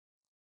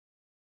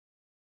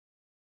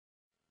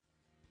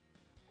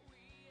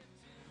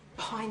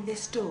behind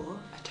this door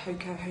a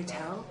Tokyo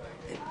Hotel,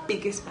 the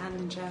biggest band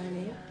in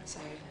Germany. So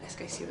let's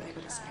go see what they've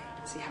got to say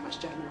and see how much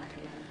German I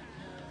can learn.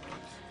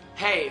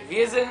 Hey,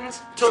 wir sind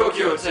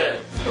Tokyo Hotel.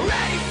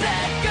 Ready,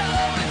 set, go,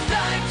 it's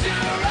time to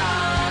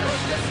run.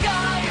 The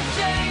sky is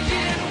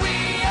changing, we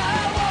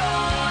are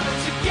one.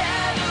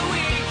 Together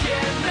we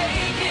can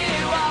make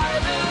it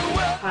while the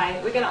world... Hi,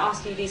 we're going to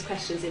ask you these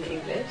questions in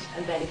English,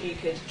 and then if you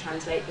could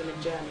translate them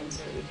in German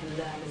so that we can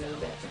learn a little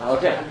bit.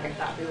 Okay. I think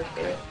that would be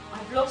wicked.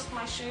 I've lost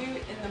my shoe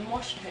in the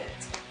mosh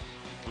pit.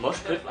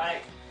 Mosh pit?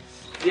 Like,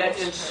 Sie hat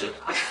ihren Schuh.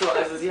 Achso,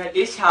 also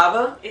ich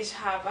habe ich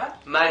habe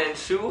meinen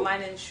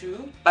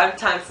Schuh beim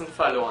Tanzen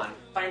verloren.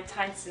 beim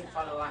Tanzen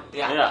verloren.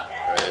 Ja.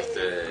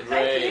 Richtig.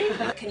 Thank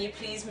you. Can you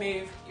please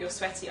move your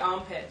sweaty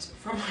armpit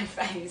from my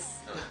face?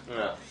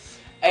 Ja.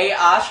 Ey,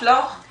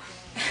 Arschloch.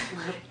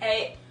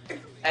 Ey,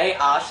 Ey, is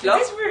Arschloch.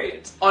 this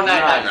rude? Oh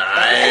nein.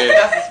 Nein.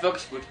 Das ist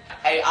wirklich gut.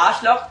 Ey,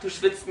 Arschloch, du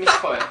schwitzt mich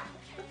voll.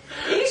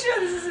 Are you sure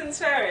this isn't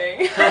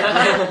swearing?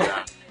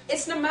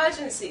 It's an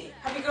emergency.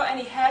 Have you got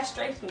any hair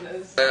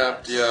straighteners?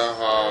 Habt ihr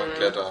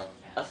Haarkletter?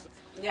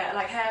 Yeah,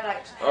 like hair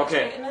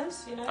Okay.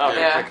 straighteners, you know?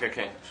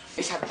 Okay.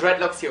 Ich habe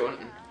Dreadlocks hier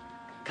unten.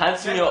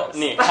 Kannst du mir...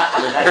 Nee,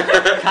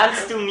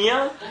 kannst du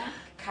mir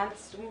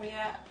Kannst du mir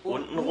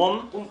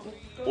untenrum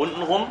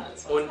Untenrum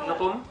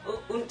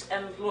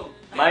rum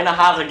meine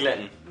Haare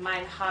glätten?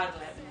 mein Haar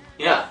glätten?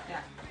 Ja.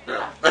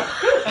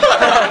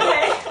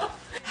 Okay.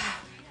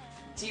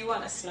 Do you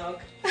want a snog?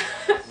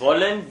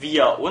 Wollen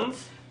wir uns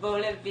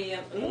Wollen wir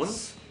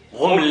uns?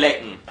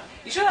 rumlecken?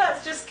 You sure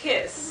that's just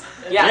kiss?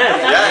 Ja.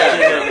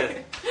 Yes.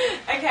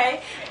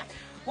 Okay.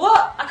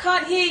 What? I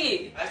can't hear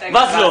you.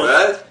 Was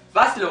los?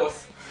 Was los?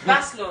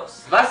 Was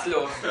los? Was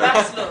los?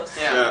 Was los?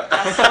 Ja.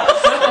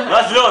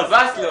 Was los?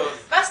 Was los?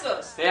 Was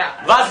los? Ja.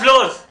 Was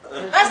los?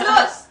 Was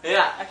los?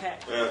 Ja. Okay.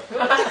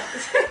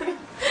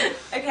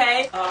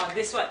 Okay. Oh,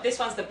 this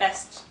one's the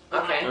best.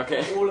 Okay.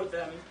 Okay. All of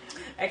them.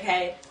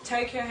 Okay.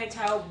 Tokyo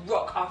Hotel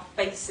rock our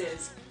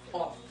faces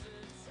off.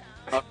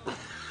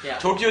 Ja.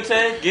 Tokyo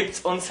Hotel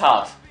gibt's uns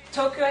hart.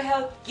 Tokyo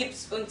Hotel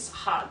gives uns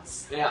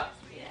hearts. Ja.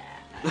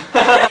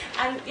 Yeah.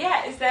 And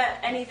yeah, is there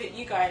any that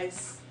you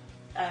guys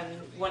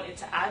wanted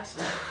to add?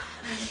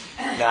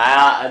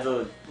 Naja,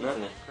 also...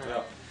 Ne?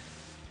 Ja.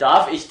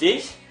 Darf ich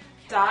dich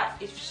Darf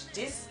ich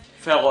dich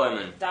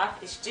verräumen?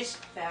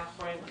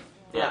 verräumen?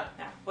 Ja.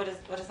 Yeah. What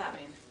does that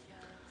mean?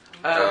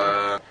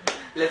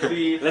 Let's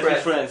be Let's be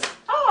friends.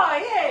 Oh,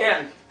 yay! Ja.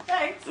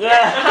 Thanks.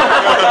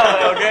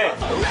 Yeah. Okay.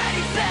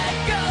 Ready, set,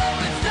 go,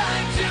 it's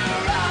time to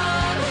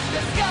run.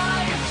 The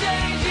sky is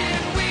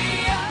changing, we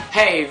are...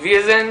 Hey,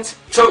 wir sind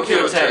Tokyo Tokyo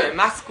Hotel. Hotel.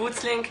 Macht's gut,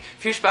 Slink.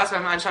 Viel Spaß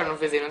beim Anschauen und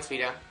wir sehen uns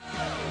wieder.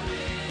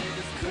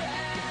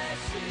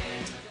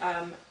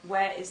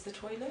 Where is the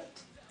toilet?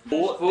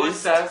 Wo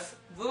ist das?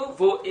 Wo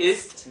Wo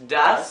ist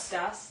das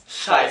das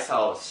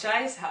Scheißhaus?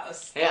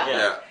 Scheißhaus? Ja.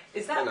 Ja.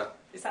 Is that Genau.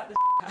 the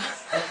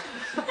house?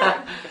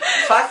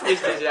 Fast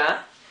richtig,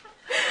 ja.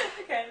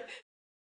 Okay.